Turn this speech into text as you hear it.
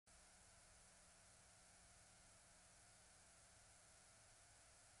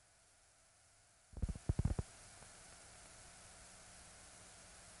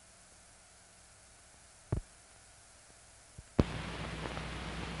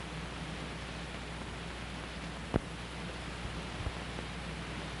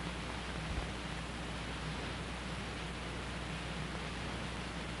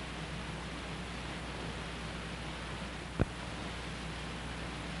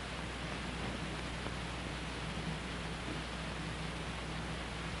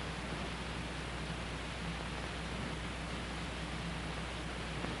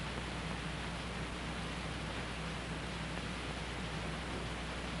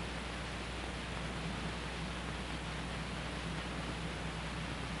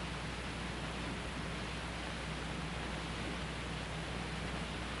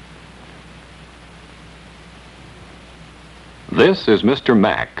This is Mr.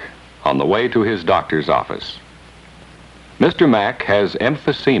 Mack on the way to his doctor's office. Mr. Mack has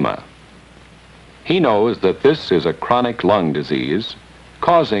emphysema. He knows that this is a chronic lung disease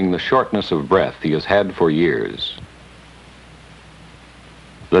causing the shortness of breath he has had for years.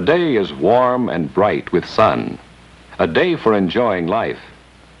 The day is warm and bright with sun, a day for enjoying life.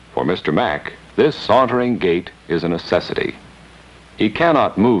 For Mr. Mack, this sauntering gait is a necessity. He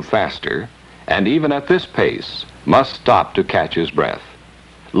cannot move faster, and even at this pace, must stop to catch his breath.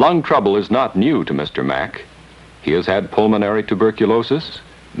 Lung trouble is not new to Mr. Mack. He has had pulmonary tuberculosis,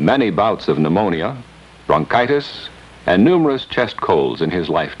 many bouts of pneumonia, bronchitis, and numerous chest colds in his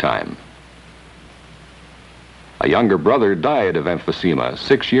lifetime. A younger brother died of emphysema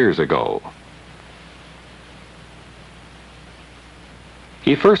 6 years ago.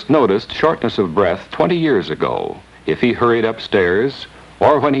 He first noticed shortness of breath 20 years ago if he hurried upstairs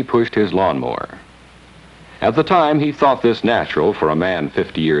or when he pushed his lawnmower. At the time, he thought this natural for a man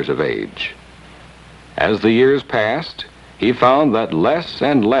 50 years of age. As the years passed, he found that less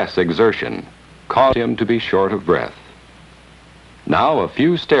and less exertion caused him to be short of breath. Now a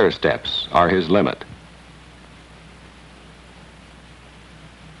few stair steps are his limit.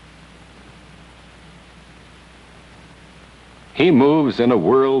 He moves in a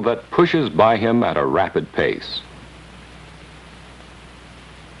world that pushes by him at a rapid pace.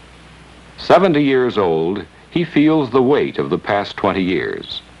 70 years old, he feels the weight of the past 20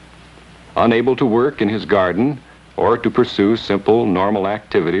 years. Unable to work in his garden or to pursue simple, normal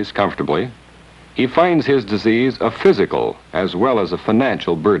activities comfortably, he finds his disease a physical as well as a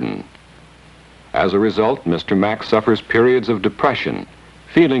financial burden. As a result, Mr. Mack suffers periods of depression,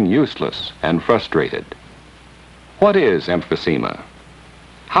 feeling useless and frustrated. What is emphysema?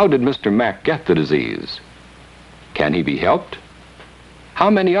 How did Mr. Mack get the disease? Can he be helped? How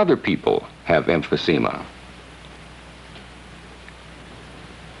many other people have emphysema?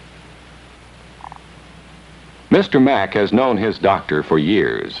 Mr. Mack has known his doctor for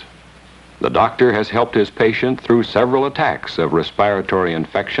years. The doctor has helped his patient through several attacks of respiratory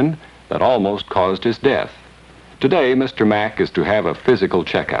infection that almost caused his death. Today, Mr. Mack is to have a physical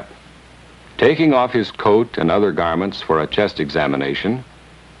checkup. Taking off his coat and other garments for a chest examination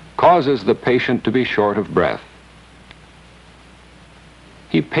causes the patient to be short of breath.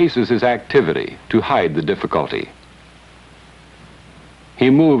 He paces his activity to hide the difficulty. He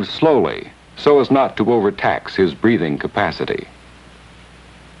moves slowly so as not to overtax his breathing capacity.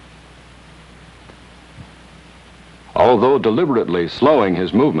 Although deliberately slowing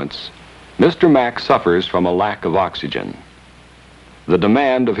his movements, Mr. Mack suffers from a lack of oxygen. The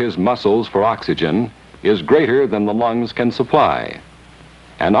demand of his muscles for oxygen is greater than the lungs can supply.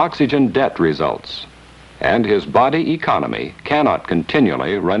 An oxygen debt results, and his body economy cannot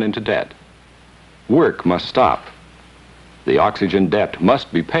continually run into debt. Work must stop. The oxygen debt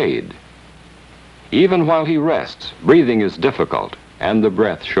must be paid. Even while he rests, breathing is difficult and the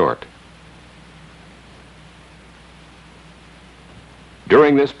breath short.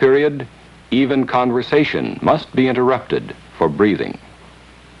 During this period, even conversation must be interrupted for breathing.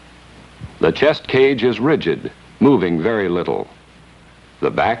 The chest cage is rigid, moving very little.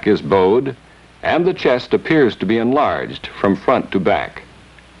 The back is bowed, and the chest appears to be enlarged from front to back.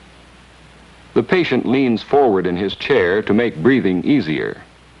 The patient leans forward in his chair to make breathing easier.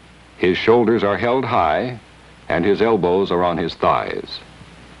 His shoulders are held high, and his elbows are on his thighs.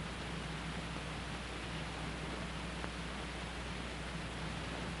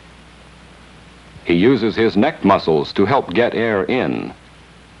 He uses his neck muscles to help get air in.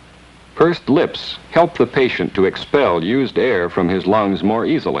 Pursed lips help the patient to expel used air from his lungs more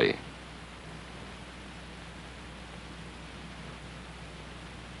easily.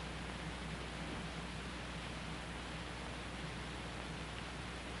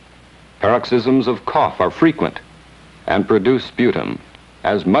 Paroxysms of cough are frequent and produce sputum,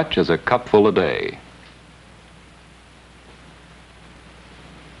 as much as a cupful a day.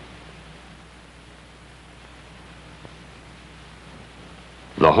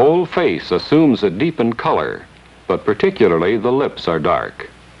 The whole face assumes a deepened color, but particularly the lips are dark.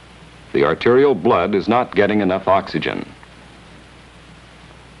 The arterial blood is not getting enough oxygen.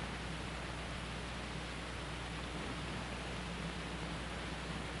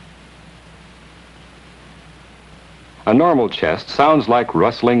 A normal chest sounds like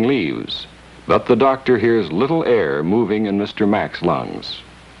rustling leaves, but the doctor hears little air moving in Mr. Mack's lungs.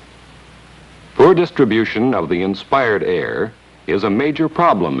 Poor distribution of the inspired air is a major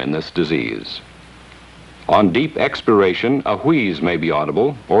problem in this disease. On deep expiration, a wheeze may be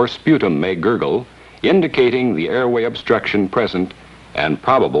audible or sputum may gurgle, indicating the airway obstruction present and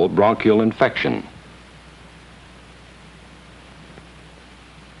probable bronchial infection.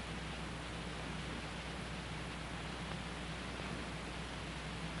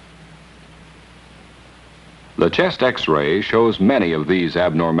 The chest X-ray shows many of these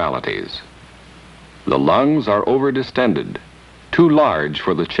abnormalities. The lungs are overdistended, too large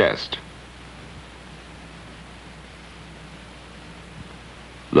for the chest.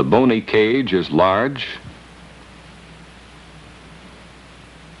 The bony cage is large,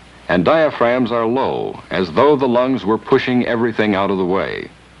 and diaphragms are low, as though the lungs were pushing everything out of the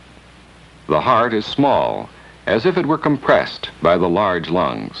way. The heart is small, as if it were compressed by the large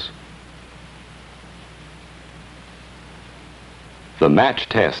lungs. The match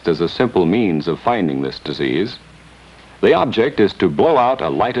test is a simple means of finding this disease. The object is to blow out a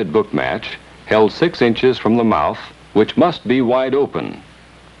lighted book match held 6 inches from the mouth, which must be wide open.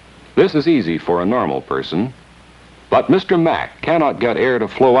 This is easy for a normal person, but Mr. Mack cannot get air to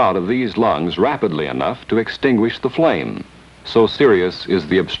flow out of these lungs rapidly enough to extinguish the flame. So serious is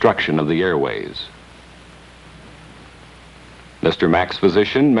the obstruction of the airways. Mr. Mack's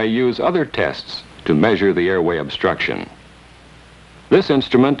physician may use other tests to measure the airway obstruction. This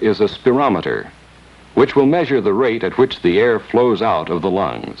instrument is a spirometer, which will measure the rate at which the air flows out of the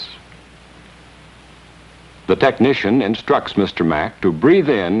lungs. The technician instructs Mr. Mack to breathe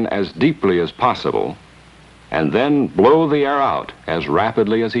in as deeply as possible and then blow the air out as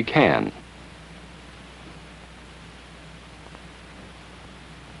rapidly as he can.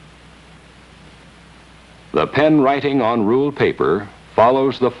 The pen writing on ruled paper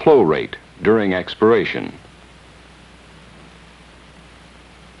follows the flow rate during expiration.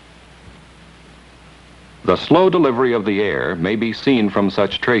 The slow delivery of the air may be seen from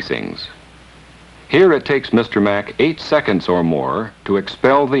such tracings. Here it takes Mr. Mack 8 seconds or more to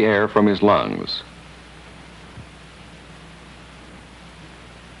expel the air from his lungs.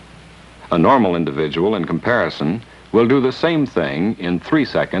 A normal individual, in comparison, will do the same thing in 3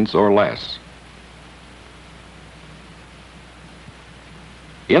 seconds or less.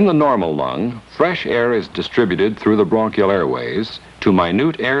 In the normal lung, fresh air is distributed through the bronchial airways to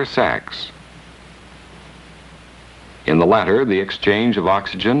minute air sacs. In the latter, the exchange of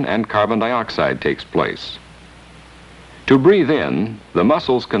oxygen and carbon dioxide takes place. To breathe in, the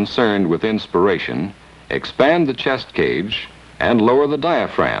muscles concerned with inspiration expand the chest cage and lower the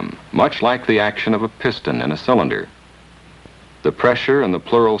diaphragm, much like the action of a piston in a cylinder. The pressure in the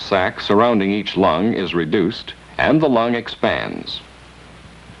pleural sac surrounding each lung is reduced, and the lung expands.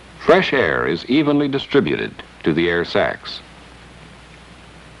 Fresh air is evenly distributed to the air sacs.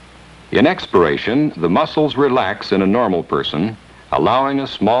 In expiration, the muscles relax in a normal person, allowing a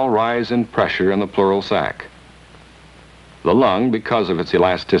small rise in pressure in the pleural sac. The lung, because of its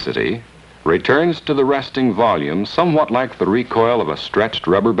elasticity, returns to the resting volume somewhat like the recoil of a stretched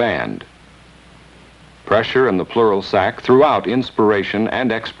rubber band. Pressure in the pleural sac throughout inspiration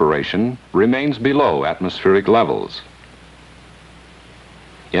and expiration remains below atmospheric levels.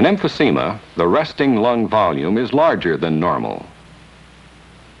 In emphysema, the resting lung volume is larger than normal.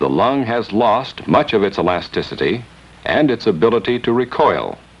 The lung has lost much of its elasticity and its ability to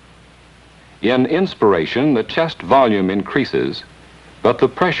recoil. In inspiration, the chest volume increases, but the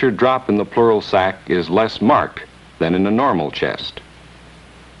pressure drop in the pleural sac is less marked than in a normal chest.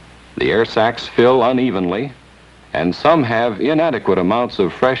 The air sacs fill unevenly, and some have inadequate amounts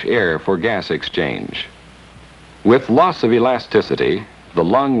of fresh air for gas exchange. With loss of elasticity, the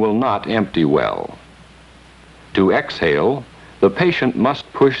lung will not empty well. To exhale, the patient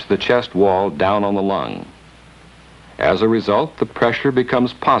must push the chest wall down on the lung. As a result, the pressure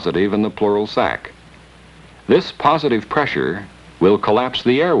becomes positive in the pleural sac. This positive pressure will collapse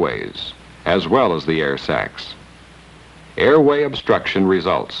the airways as well as the air sacs. Airway obstruction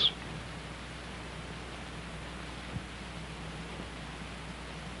results.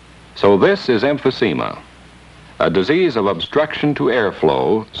 So this is emphysema, a disease of obstruction to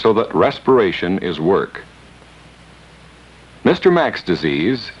airflow so that respiration is work. Mr. Mack's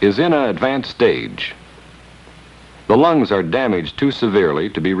disease is in an advanced stage. The lungs are damaged too severely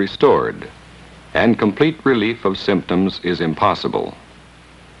to be restored, and complete relief of symptoms is impossible.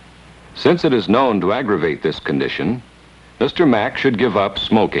 Since it is known to aggravate this condition, Mr. Mack should give up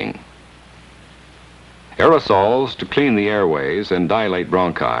smoking. Aerosols to clean the airways and dilate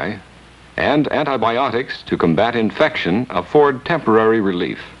bronchi, and antibiotics to combat infection afford temporary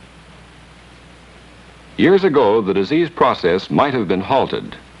relief. Years ago, the disease process might have been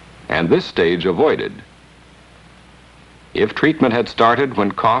halted, and this stage avoided. If treatment had started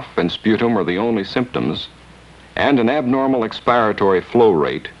when cough and sputum were the only symptoms, and an abnormal expiratory flow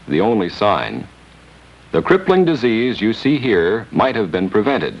rate the only sign, the crippling disease you see here might have been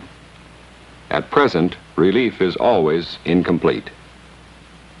prevented. At present, relief is always incomplete.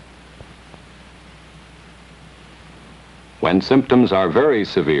 When symptoms are very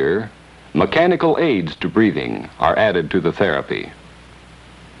severe, Mechanical aids to breathing are added to the therapy.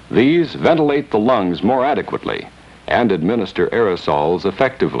 These ventilate the lungs more adequately and administer aerosols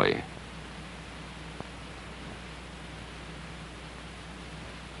effectively.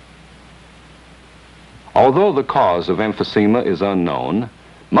 Although the cause of emphysema is unknown,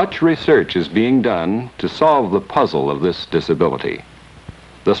 much research is being done to solve the puzzle of this disability.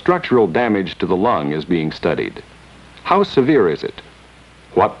 The structural damage to the lung is being studied. How severe is it?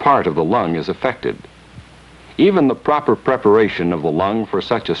 What part of the lung is affected? Even the proper preparation of the lung for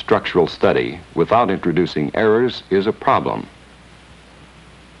such a structural study without introducing errors is a problem.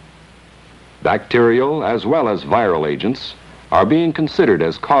 Bacterial as well as viral agents are being considered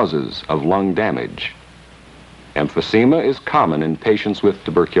as causes of lung damage. Emphysema is common in patients with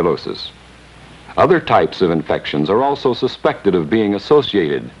tuberculosis. Other types of infections are also suspected of being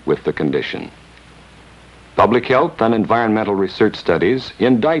associated with the condition. Public health and environmental research studies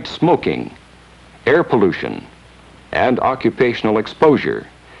indict smoking, air pollution, and occupational exposure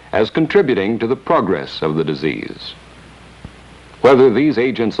as contributing to the progress of the disease. Whether these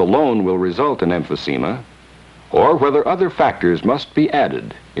agents alone will result in emphysema, or whether other factors must be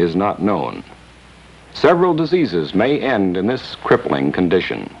added, is not known. Several diseases may end in this crippling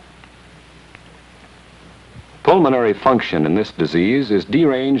condition. Pulmonary function in this disease is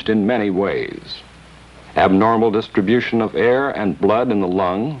deranged in many ways. Abnormal distribution of air and blood in the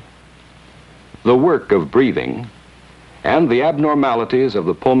lung, the work of breathing, and the abnormalities of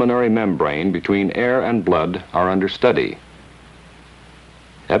the pulmonary membrane between air and blood are under study.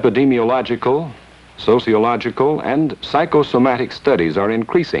 Epidemiological, sociological, and psychosomatic studies are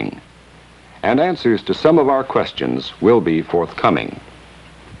increasing, and answers to some of our questions will be forthcoming.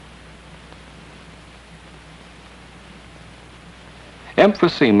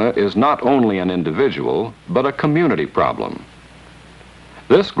 Emphysema is not only an individual, but a community problem.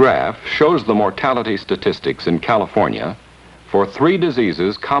 This graph shows the mortality statistics in California for 3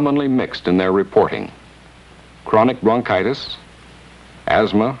 diseases commonly mixed in their reporting: chronic bronchitis,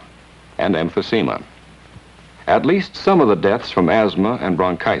 asthma, and emphysema. At least some of the deaths from asthma and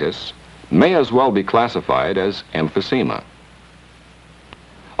bronchitis may as well be classified as emphysema.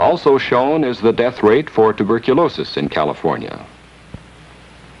 Also shown is the death rate for tuberculosis in California.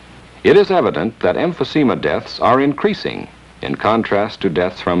 It is evident that emphysema deaths are increasing in contrast to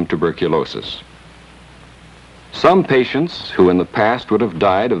deaths from tuberculosis. Some patients who in the past would have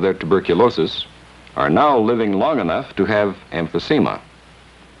died of their tuberculosis are now living long enough to have emphysema.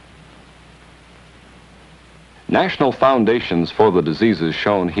 National foundations for the diseases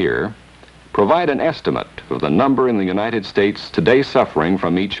shown here provide an estimate of the number in the United States today suffering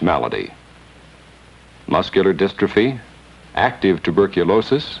from each malady: muscular dystrophy, active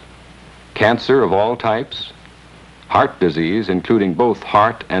tuberculosis, cancer of all types, heart disease, including both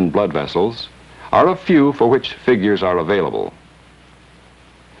heart and blood vessels, are a few for which figures are available.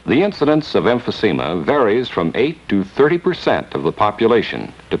 The incidence of emphysema varies from 8 to 30% of the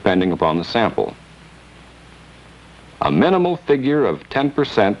population, depending upon the sample. A minimal figure of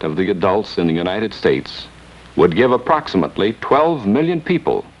 10% of the adults in the United States would give approximately 12 million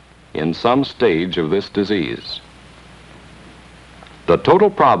people in some stage of this disease. The total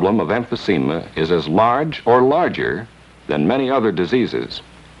problem of emphysema is as large or larger than many other diseases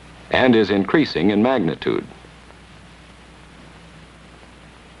and is increasing in magnitude.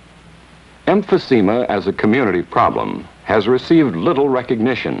 Emphysema as a community problem has received little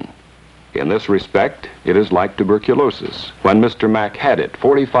recognition. In this respect, it is like tuberculosis when Mr. Mack had it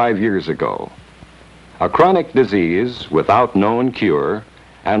 45 years ago. A chronic disease without known cure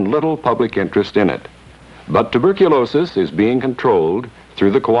and little public interest in it. But tuberculosis is being controlled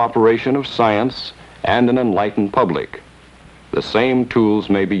through the cooperation of science and an enlightened public. The same tools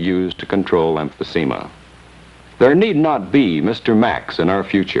may be used to control emphysema. There need not be Mr. Macks in our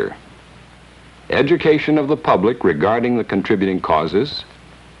future. Education of the public regarding the contributing causes,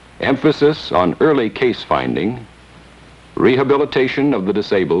 emphasis on early case finding, rehabilitation of the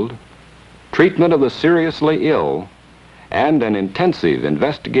disabled, treatment of the seriously ill, and an intensive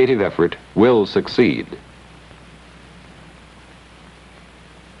investigative effort will succeed.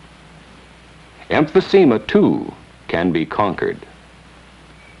 Emphysema, too, can be conquered.